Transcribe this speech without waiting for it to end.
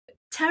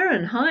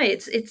Tarun, hi.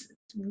 It's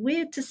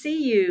weird to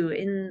see you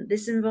in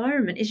this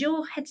environment. Is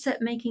your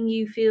headset making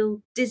you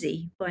feel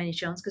dizzy by any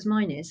chance? Because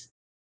mine is.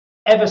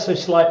 Ever so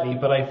slightly,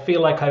 but I feel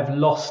like I've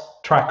lost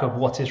track of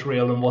what is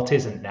real and what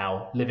isn't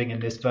now, living in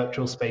this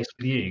virtual space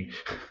with you.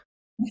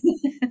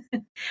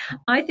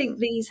 I think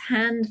these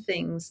hand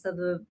things are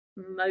the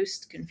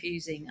most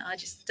confusing. I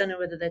just don't know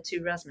whether they're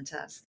too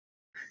razzmatazz.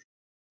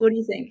 What do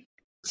you think?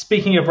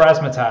 Speaking of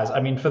razzmatazz, I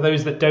mean, for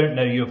those that don't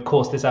know you, of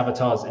course, this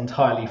avatar is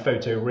entirely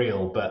photo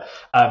real, but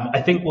I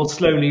think we'll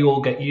slowly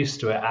all get used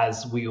to it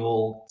as we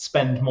all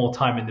spend more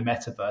time in the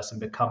metaverse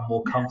and become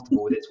more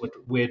comfortable with its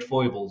weird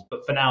foibles.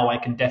 But for now, I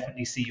can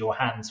definitely see your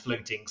hands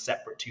floating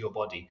separate to your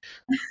body.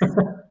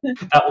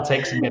 That will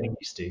take some getting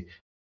used to.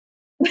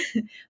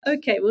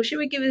 Okay, well, shall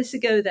we give this a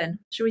go then?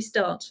 Shall we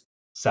start?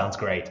 Sounds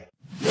great.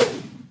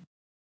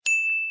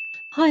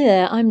 Hi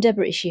there, I'm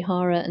Deborah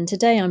Ishihara, and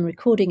today I'm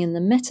recording in the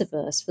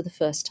metaverse for the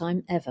first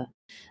time ever.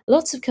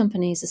 Lots of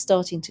companies are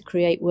starting to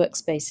create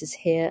workspaces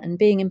here, and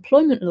being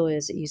employment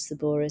lawyers at Ius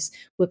Laboris,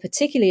 we're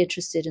particularly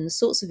interested in the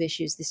sorts of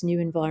issues this new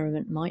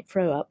environment might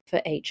throw up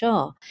for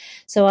HR.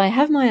 So I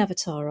have my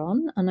avatar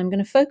on, and I'm going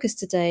to focus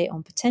today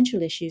on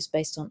potential issues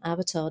based on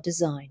avatar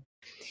design.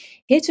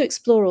 Here to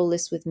explore all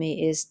this with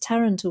me is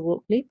Tarun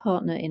Tawakley,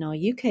 partner in our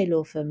UK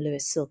law firm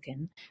Lewis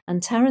Silkin,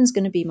 and Tarun's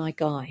going to be my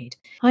guide.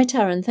 Hi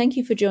Tarun, thank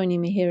you for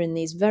joining me here in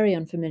these very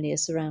unfamiliar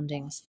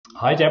surroundings.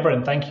 Hi, Deborah,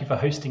 and thank you for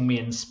hosting me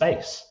in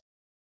space.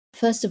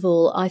 First of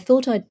all, I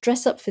thought I'd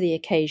dress up for the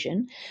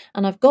occasion,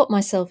 and I've got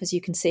myself, as you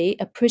can see,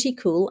 a pretty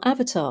cool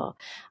avatar.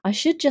 I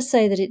should just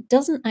say that it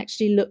doesn't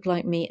actually look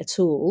like me at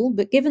all,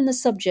 but given the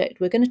subject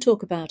we're going to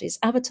talk about is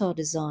avatar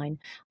design,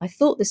 I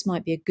thought this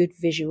might be a good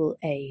visual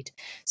aid.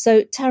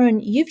 So, Taryn,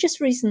 you've just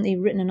recently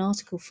written an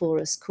article for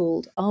us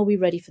called Are We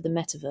Ready for the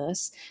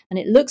Metaverse? And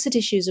it looks at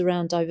issues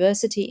around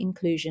diversity,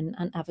 inclusion,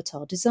 and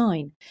avatar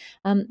design.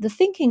 The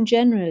thinking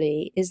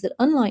generally is that,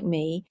 unlike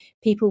me,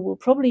 people will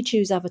probably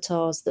choose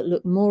avatars that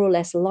look more or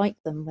less like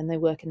them when they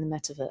work in the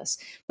metaverse.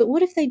 But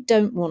what if they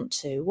don't want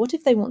to? What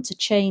if they want to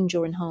change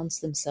or enhance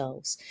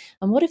themselves?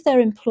 And what if their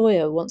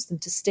employer wants them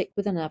to stick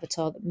with an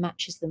avatar that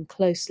matches them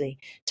closely?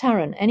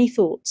 Taryn, any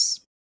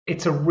thoughts?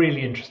 It's a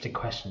really interesting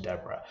question,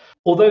 Deborah.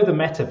 Although the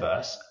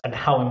metaverse and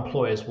how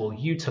employers will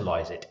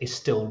utilize it is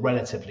still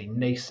relatively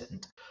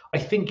nascent, I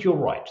think you're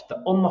right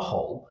that on the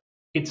whole,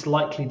 it's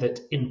likely that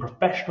in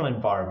professional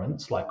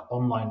environments like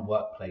online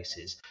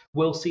workplaces,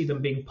 we'll see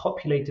them being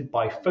populated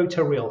by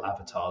photoreal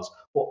avatars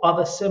or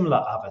other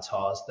similar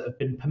avatars that have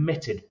been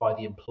permitted by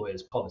the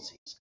employer's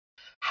policies.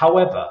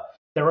 However,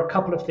 there are a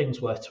couple of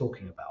things worth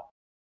talking about.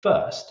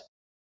 First,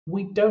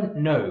 we don't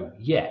know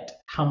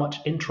yet how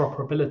much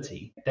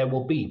interoperability there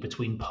will be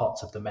between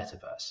parts of the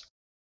metaverse.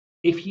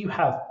 If you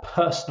have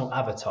personal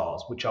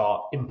avatars which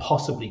are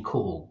impossibly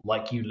cool,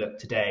 like you look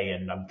today,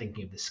 and I'm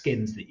thinking of the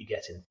skins that you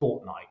get in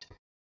Fortnite,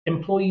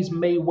 employees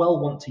may well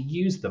want to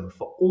use them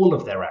for all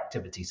of their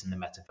activities in the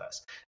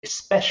metaverse,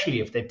 especially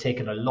if they've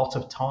taken a lot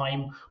of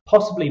time,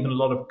 possibly even a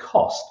lot of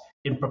cost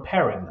in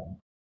preparing them,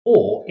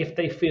 or if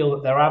they feel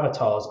that their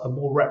avatars are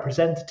more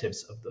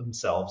representatives of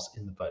themselves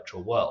in the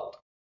virtual world.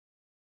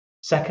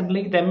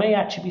 Secondly, there may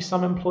actually be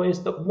some employers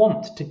that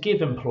want to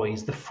give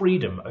employees the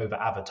freedom over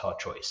avatar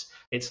choice.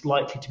 It's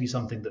likely to be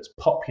something that's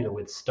popular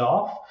with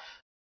staff,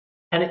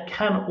 and it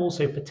can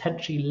also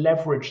potentially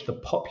leverage the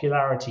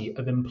popularity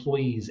of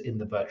employees in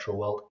the virtual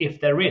world if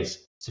there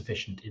is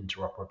sufficient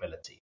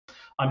interoperability.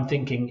 I'm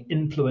thinking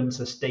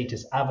influencer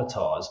status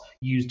avatars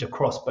used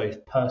across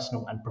both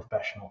personal and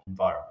professional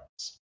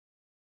environments.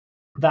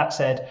 That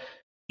said,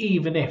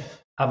 even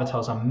if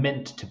avatars are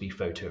meant to be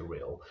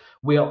photoreal,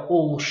 we are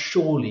all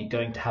surely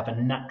going to have a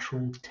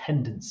natural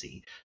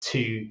tendency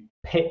to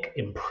pick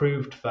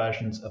improved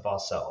versions of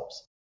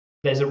ourselves.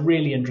 There's a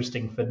really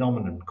interesting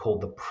phenomenon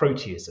called the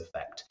Proteus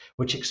effect,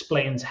 which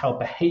explains how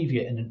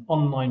behavior in an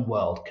online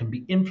world can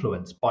be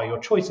influenced by your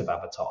choice of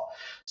avatar.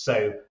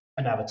 So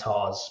an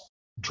avatar's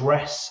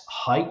dress,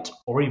 height,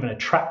 or even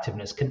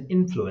attractiveness can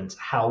influence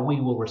how we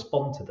will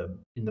respond to them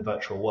in the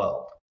virtual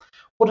world.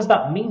 What does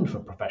that mean for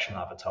professional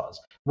avatars?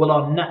 Will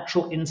our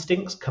natural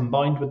instincts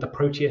combined with the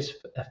Proteus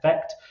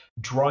effect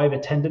drive a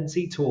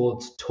tendency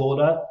towards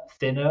taller,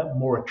 thinner,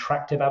 more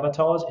attractive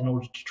avatars in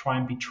order to try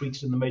and be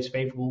treated in the most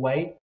favorable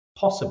way?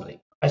 Possibly.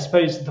 I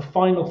suppose the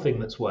final thing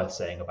that's worth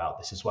saying about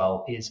this as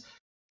well is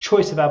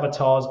choice of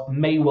avatars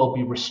may well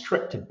be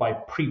restricted by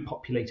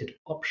pre-populated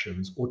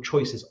options or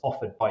choices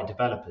offered by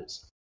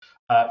developers.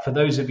 For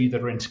those of you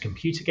that are into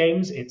computer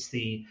games, it's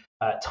the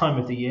time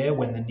of the year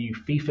when the new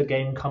FIFA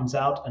game comes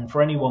out. And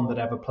for anyone that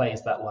ever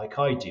plays that like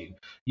I do,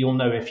 you'll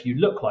know if you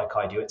look like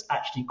I do, it's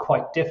actually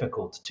quite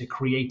difficult to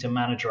create a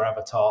manager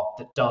avatar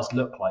that does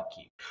look like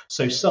you.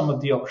 So some of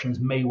the options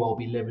may well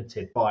be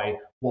limited by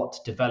what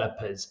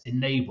developers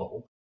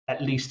enable,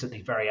 at least at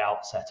the very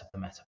outset of the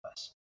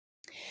metaverse.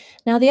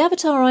 Now, the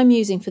avatar I'm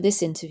using for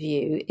this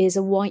interview is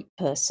a white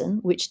person,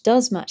 which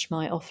does match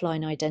my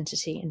offline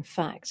identity, in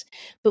fact.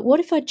 But what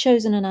if I'd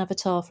chosen an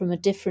avatar from a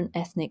different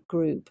ethnic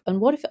group?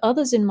 And what if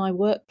others in my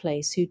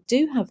workplace who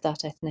do have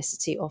that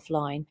ethnicity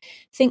offline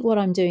think what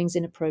I'm doing is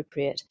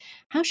inappropriate?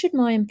 How should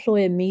my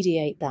employer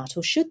mediate that,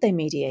 or should they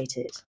mediate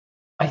it?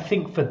 I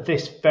think for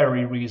this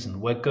very reason,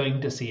 we're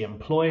going to see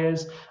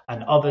employers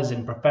and others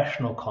in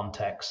professional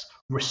contexts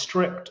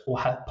restrict or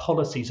have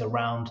policies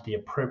around the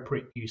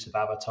appropriate use of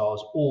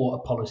avatars or a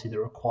policy that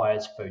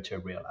requires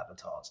photoreal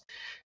avatars.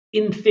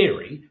 In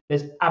theory,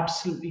 there's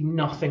absolutely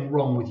nothing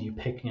wrong with you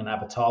picking an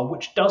avatar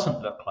which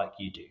doesn't look like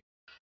you do.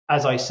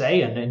 As I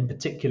say, and in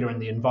particular in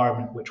the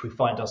environment which we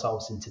find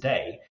ourselves in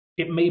today,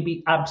 it may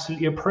be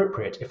absolutely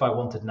appropriate if I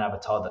wanted an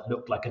avatar that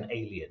looked like an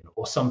alien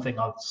or something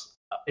else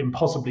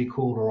impossibly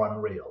cool or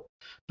unreal.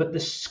 But the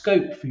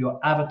scope for your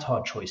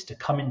avatar choice to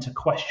come into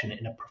question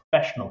in a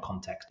professional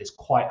context is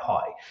quite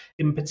high.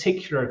 In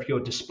particular, if you're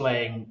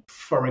displaying,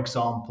 for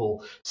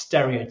example,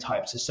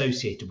 stereotypes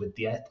associated with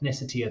the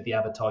ethnicity of the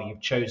avatar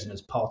you've chosen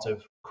as part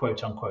of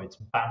quote unquote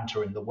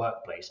banter in the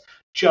workplace,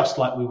 just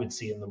like we would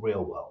see in the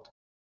real world.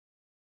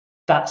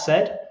 That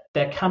said,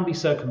 there can be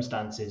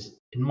circumstances,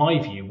 in my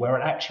view, where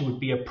it actually would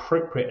be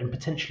appropriate and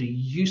potentially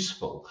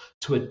useful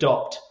to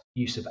adopt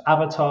use of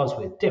avatars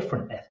with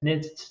different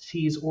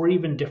ethnicities or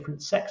even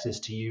different sexes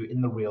to you in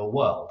the real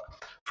world.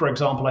 For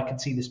example, I could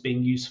see this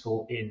being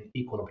useful in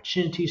equal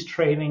opportunities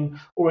training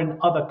or in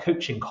other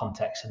coaching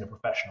contexts in the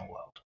professional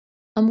world.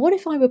 And what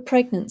if I were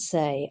pregnant,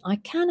 say? I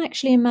can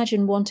actually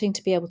imagine wanting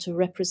to be able to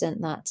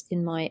represent that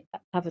in my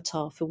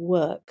avatar for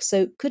work.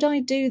 So could I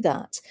do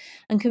that?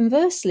 And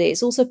conversely,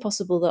 it's also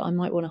possible that I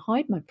might want to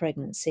hide my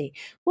pregnancy.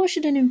 What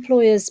should an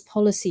employer's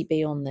policy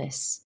be on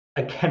this?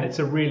 Again, it's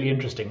a really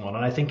interesting one,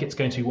 and I think it's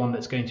going to be one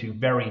that's going to be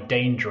very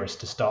dangerous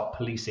to start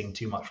policing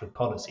too much with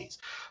policies.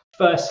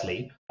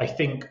 Firstly, I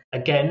think,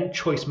 again,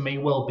 choice may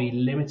well be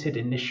limited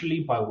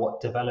initially by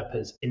what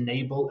developers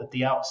enable at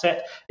the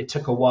outset. It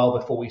took a while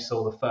before we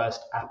saw the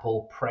first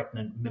Apple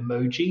pregnant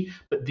memoji,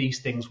 but these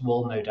things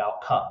will no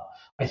doubt come.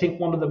 I think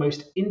one of the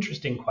most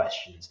interesting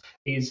questions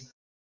is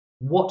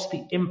what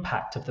the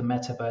impact of the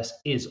metaverse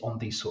is on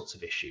these sorts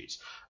of issues.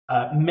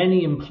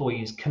 Many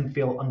employees can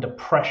feel under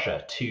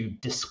pressure to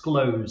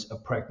disclose a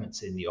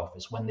pregnancy in the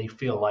office when they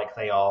feel like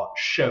they are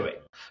showing,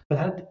 but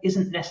that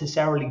isn't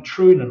necessarily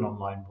true in an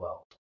online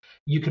world.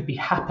 You could be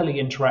happily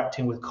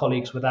interacting with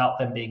colleagues without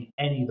them being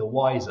any the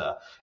wiser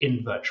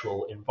in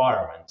virtual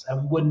environments.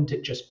 And wouldn't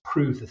it just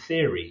prove the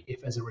theory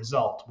if, as a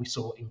result, we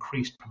saw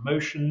increased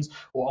promotions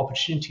or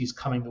opportunities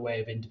coming the way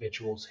of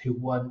individuals who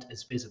weren't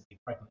as visibly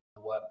pregnant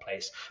in the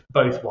workplace,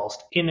 both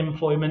whilst in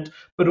employment,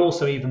 but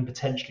also even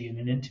potentially in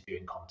an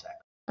interviewing context?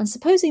 And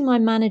supposing my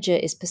manager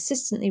is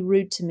persistently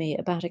rude to me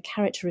about a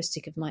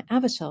characteristic of my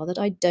avatar that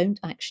I don't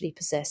actually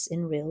possess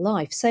in real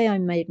life. Say I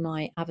made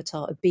my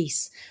avatar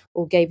obese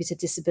or gave it a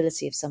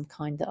disability of some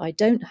kind that I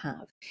don't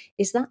have.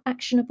 Is that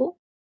actionable?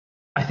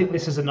 I think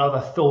this is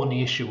another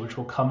thorny issue which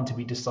will come to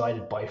be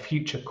decided by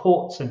future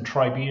courts and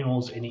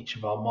tribunals in each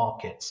of our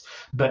markets.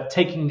 But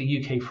taking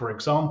the UK, for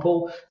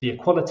example, the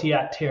Equality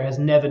Act here has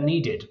never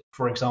needed,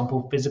 for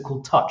example,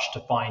 physical touch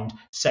to find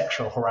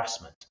sexual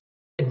harassment.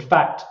 In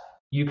fact,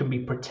 you can be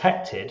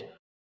protected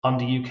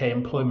under UK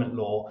employment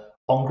law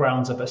on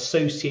grounds of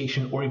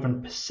association or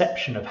even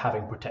perception of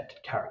having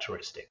protected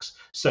characteristics.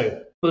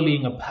 So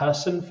bullying a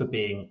person for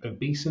being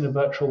obese in a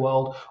virtual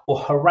world or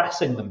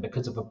harassing them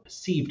because of a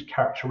perceived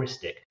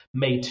characteristic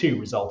may too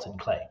result in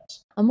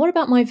claims. And what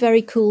about my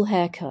very cool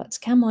haircut?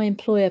 Can my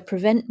employer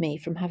prevent me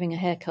from having a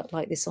haircut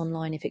like this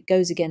online if it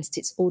goes against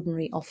its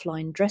ordinary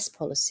offline dress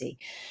policy?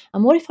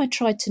 And what if I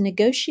tried to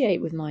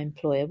negotiate with my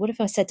employer? What if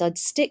I said I'd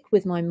stick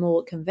with my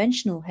more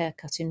conventional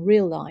haircut in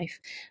real life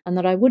and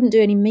that I wouldn't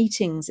do any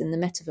meetings in the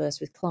metaverse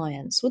with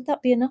clients? Would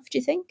that be enough, do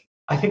you think?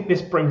 I think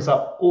this brings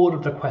up all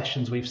of the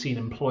questions we've seen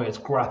employers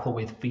grapple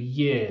with for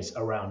years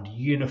around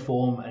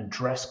uniform and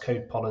dress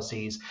code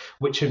policies,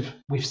 which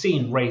we've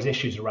seen raise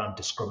issues around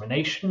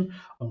discrimination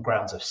on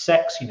grounds of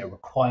sex,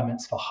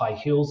 requirements for high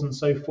heels and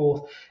so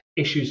forth,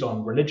 issues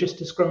on religious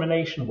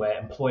discrimination where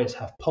employers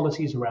have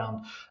policies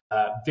around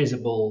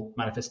visible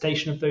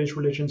manifestation of those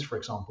religions, for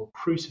example,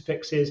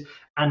 crucifixes.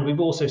 And we've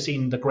also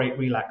seen the great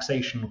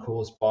relaxation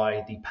caused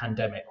by the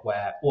pandemic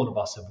where all of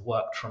us have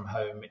worked from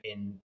home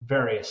in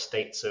various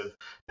states of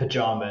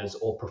pajamas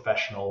or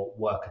professional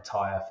work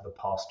attire for the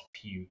past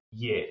few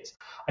years.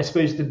 I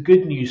suppose the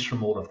good news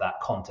from all of that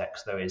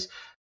context, though, is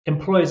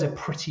employers are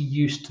pretty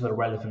used to the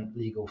relevant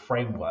legal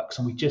frameworks,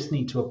 and we just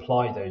need to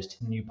apply those to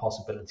the new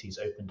possibilities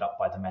opened up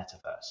by the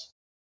metaverse.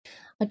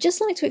 I'd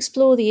just like to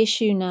explore the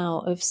issue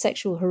now of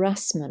sexual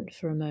harassment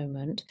for a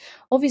moment.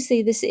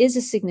 Obviously, this is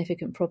a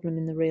significant problem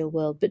in the real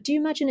world, but do you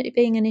imagine it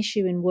being an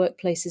issue in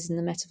workplaces in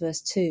the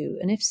metaverse too?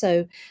 And if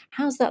so,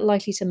 how's that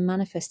likely to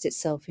manifest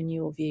itself in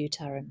your view,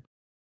 Tarun?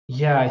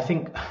 Yeah, I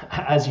think,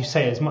 as you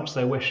say, as much as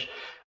I wish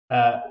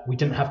we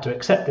didn't have to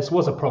accept this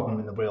was a problem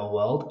in the real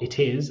world, it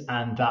is,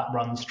 and that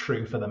runs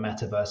true for the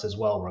metaverse as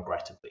well,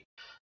 regrettably.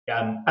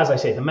 As I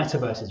say, the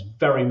metaverse is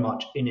very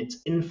much in its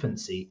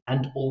infancy,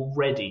 and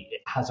already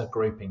it has a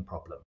groping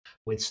problem,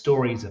 with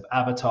stories of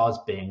avatars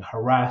being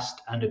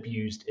harassed and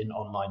abused in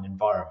online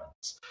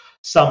environments.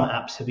 Some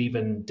apps have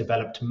even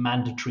developed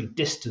mandatory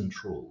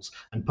distance rules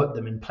and put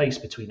them in place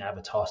between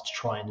avatars to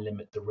try and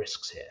limit the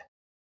risks here.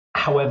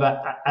 However,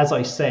 as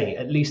I say,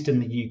 at least in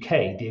the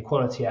UK, the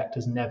Equality Act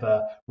has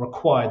never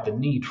required the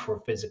need for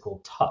a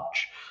physical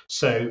touch.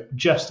 So,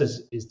 just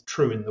as is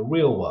true in the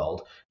real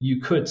world, you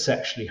could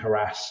sexually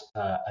harass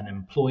an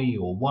employee,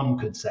 or one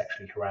could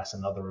sexually harass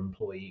another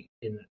employee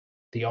in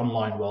the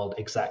online world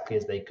exactly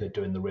as they could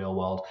do in the real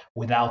world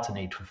without a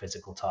need for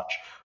physical touch,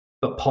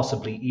 but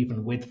possibly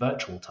even with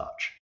virtual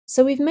touch.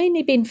 So we've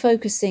mainly been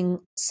focusing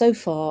so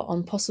far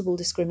on possible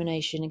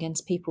discrimination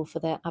against people for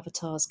their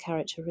avatar's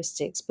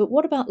characteristics. But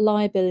what about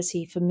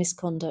liability for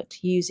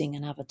misconduct using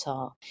an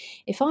avatar?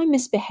 If I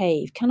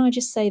misbehave, can I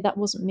just say that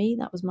wasn't me,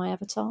 that was my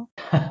avatar?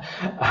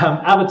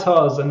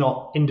 Avatars are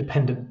not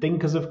independent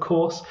thinkers, of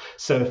course.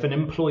 So if an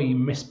employee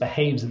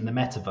misbehaves in the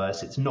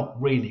metaverse, it's not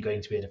really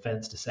going to be a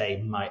defense to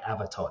say my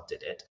avatar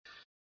did it.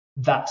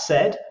 That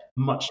said,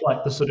 much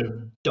like the sort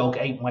of dog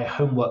ate my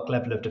homework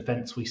level of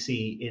defense we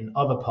see in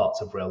other parts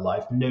of real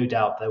life, no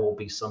doubt there will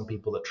be some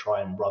people that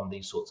try and run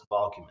these sorts of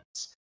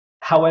arguments.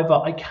 However,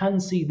 I can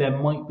see there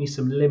might be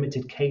some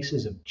limited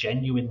cases of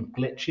genuine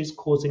glitches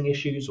causing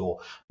issues, or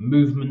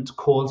movement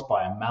caused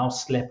by a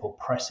mouse slip or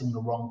pressing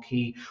the wrong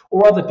key,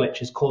 or other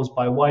glitches caused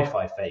by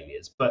Wi-Fi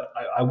failures. But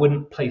I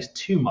wouldn't place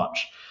too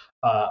much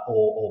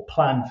or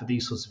plan for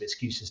these sorts of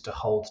excuses to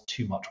hold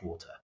too much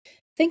water.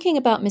 Thinking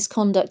about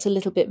misconduct a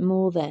little bit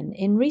more then,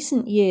 in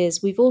recent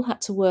years we've all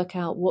had to work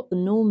out what the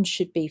norms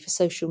should be for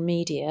social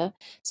media,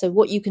 so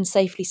what you can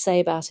safely say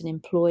about an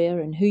employer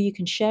and who you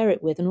can share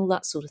it with and all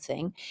that sort of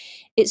thing.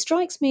 It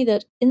strikes me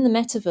that in the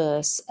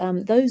metaverse,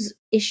 those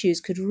issues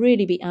could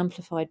really be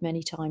amplified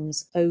many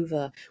times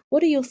over.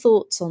 What are your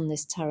thoughts on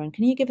this, Tarun?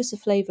 Can you give us a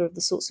flavour of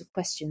the sorts of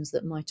questions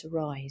that might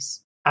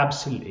arise?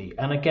 Absolutely.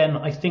 And again,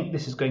 I think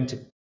this is going to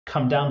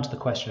come down to the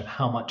question of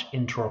how much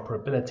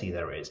interoperability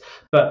there is.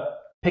 But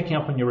picking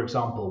up on your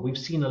example, we've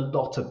seen a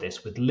lot of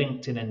this with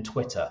LinkedIn and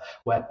Twitter,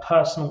 where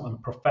personal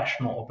and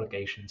professional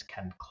obligations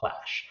can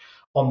clash.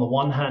 On the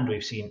one hand,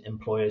 we've seen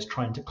employers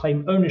trying to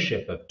claim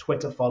ownership of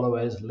Twitter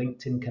followers,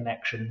 LinkedIn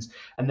connections,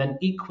 and then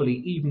equally,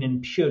 even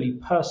in purely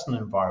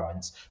personal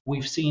environments,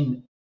 we've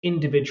seen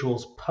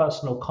individuals'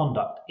 personal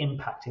conduct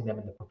impacting them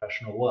in the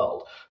professional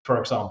world. For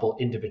example,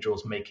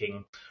 individuals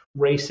making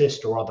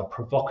racist or other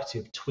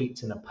provocative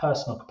tweets in a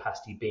personal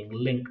capacity being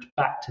linked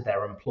back to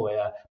their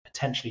employer,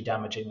 potentially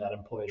damaging that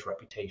employer's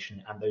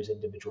reputation, and those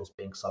individuals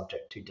being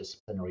subject to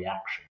disciplinary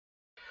action.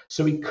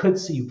 So we could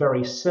see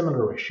very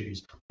similar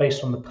issues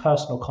based on the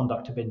personal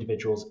conduct of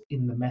individuals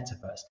in the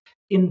metaverse.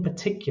 In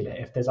particular,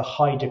 if there's a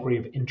high degree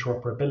of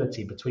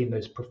interoperability between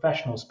those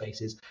professional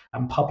spaces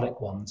and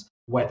public ones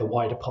where the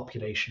wider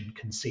population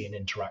can see and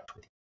interact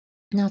with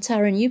you. Now,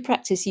 Taryn, you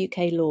practice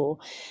UK law,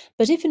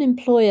 but if an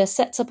employer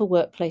sets up a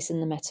workplace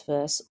in the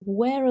metaverse,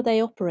 where are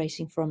they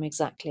operating from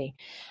exactly?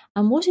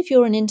 And what if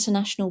you're an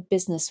international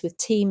business with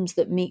teams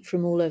that meet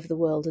from all over the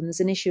world and there's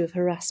an issue of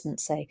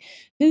harassment, say?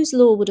 Whose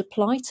law would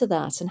apply to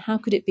that and how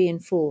could it be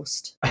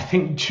enforced? I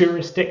think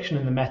jurisdiction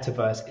in the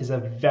metaverse is a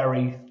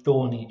very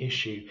thorny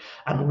issue,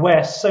 and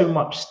where so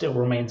much still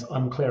remains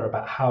unclear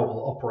about how it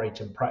will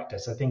operate in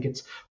practice, I think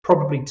it's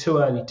probably too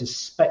early to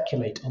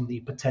speculate on the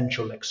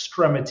potential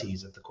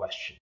extremities of the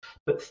question.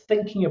 But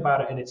thinking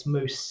about it at its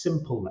most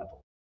simple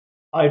level,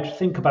 I'd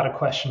think about a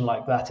question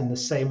like that in the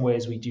same way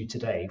as we do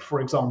today. For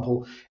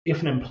example,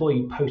 if an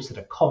employee posted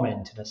a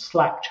comment in a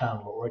Slack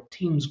channel or a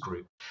Teams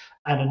group,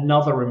 and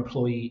another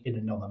employee in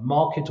another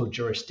market or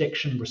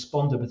jurisdiction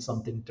responded with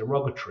something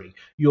derogatory,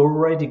 you're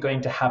already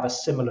going to have a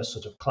similar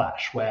sort of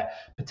clash where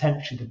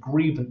potentially the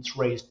grievance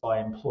raised by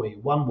employee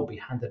one will be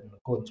handled in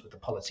accordance with the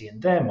policy in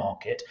their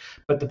market,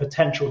 but the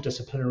potential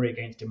disciplinary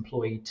against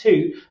employee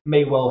two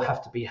may well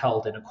have to be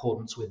held in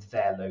accordance with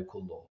their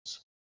local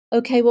laws.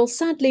 Okay, well,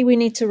 sadly, we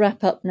need to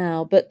wrap up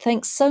now, but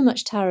thanks so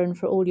much, Taryn,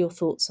 for all your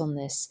thoughts on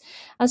this.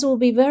 As will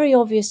be very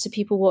obvious to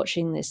people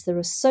watching this, there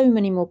are so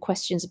many more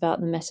questions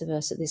about the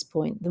metaverse at this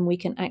point than we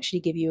can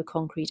actually give you a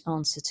concrete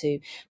answer to.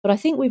 But I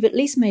think we've at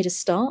least made a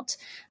start,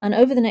 and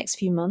over the next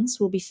few months,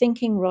 we'll be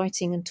thinking,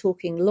 writing, and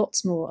talking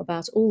lots more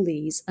about all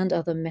these and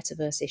other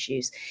metaverse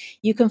issues.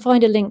 You can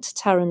find a link to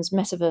Taryn's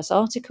metaverse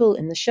article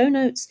in the show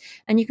notes,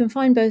 and you can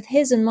find both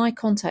his and my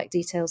contact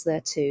details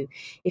there too.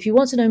 If you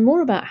want to know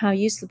more about how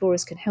Ius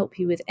Laboris can help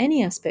you with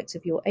any aspect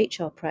of your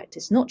HR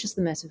practice, not just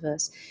the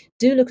metaverse,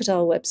 do look at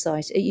our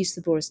website at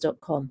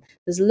iuslaboris.com.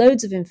 There's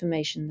loads of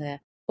information there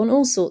on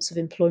all sorts of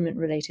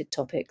employment-related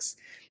topics.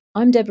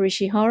 I'm Deborah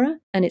Ishihara,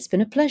 and it's been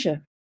a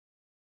pleasure.